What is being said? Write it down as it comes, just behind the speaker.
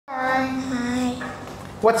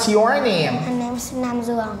What's your name? My name is Nam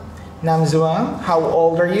Dương. Nam Dương. How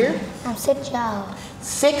old are you? I'm 6 years.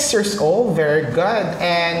 6 years old. Very good.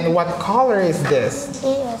 And what color is this?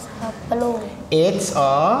 It is a blue. It's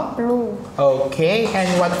a Blue. okay. And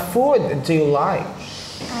what food do you like?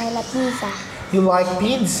 I like pizza. You like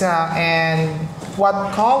pizza. And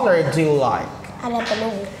what color do you like? I like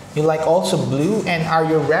blue. You like also blue. And are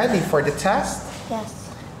you ready for the test? Yes.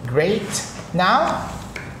 Great. Now,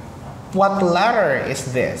 what letter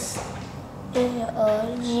is this? It is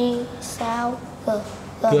a G, sao, G.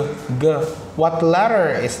 G. G. What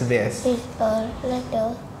letter is this? It's a letter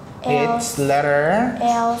L. It's letter.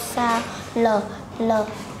 L, sao, L, L,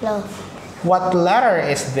 L. What letter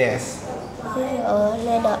is this? It's a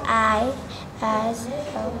letter I, L.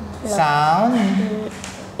 Sound.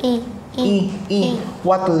 E, E. E.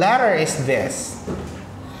 What letter is this?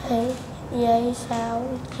 J, sao,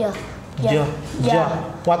 J. J. J.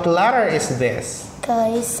 What letter is this?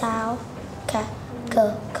 K, sao, K, K,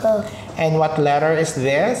 K. And what letter is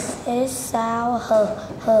this? S, sao, H,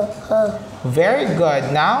 H, H. Very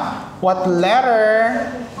good. Now, what letter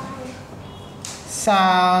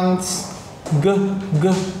sounds G, G,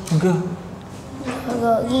 G?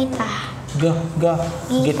 Guitar. G,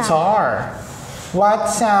 G. Guitar. What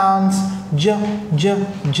sounds J, J,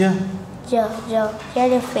 J? J,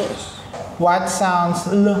 jellyfish. What sounds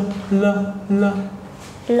L, L, L?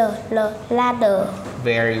 L, L, ladder.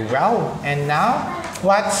 Very well. And now,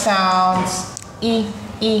 what sounds E,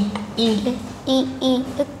 E, E? E,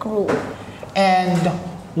 igloo. And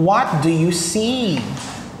what do you see?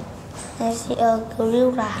 I see a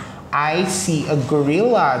gorilla. I see a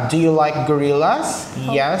gorilla. Do you like gorillas?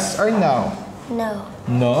 Yes or no? No.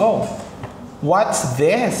 No. What's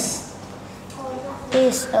this?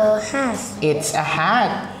 It's a hat. It's a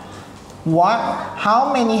hat.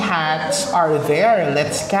 How many hats are there?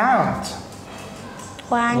 Let's count.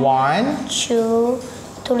 1, 1, 2,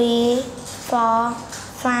 3, 4,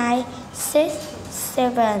 5, 6,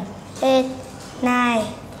 7, 8, 9.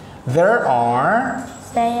 there are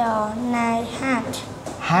There are 9 hats.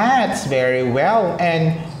 hats. Very well.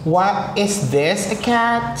 And what is this? A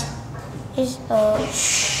cat? It's a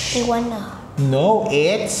iguana. No,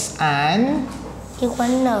 it's an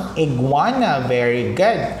Iguana. iguana. Very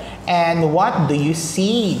good. And what do you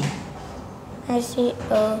see? I see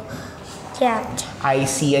a cat. I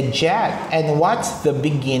see a jet. And what's the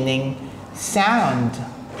beginning sound?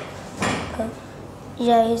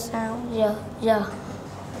 J sound. J, J.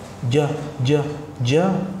 J, J, J.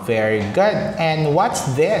 Very good. And what's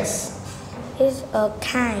this? It's a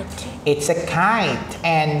kite. It's a kite.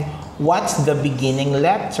 And what's the beginning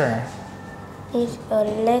letter? It's a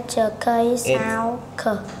letter K sound.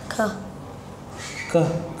 K, K, K,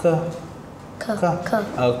 K, K, K. K.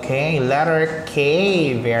 Okay, letter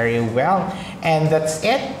K. Very well. And that's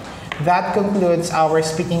it. That concludes our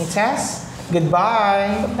speaking test.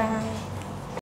 Goodbye. Bye.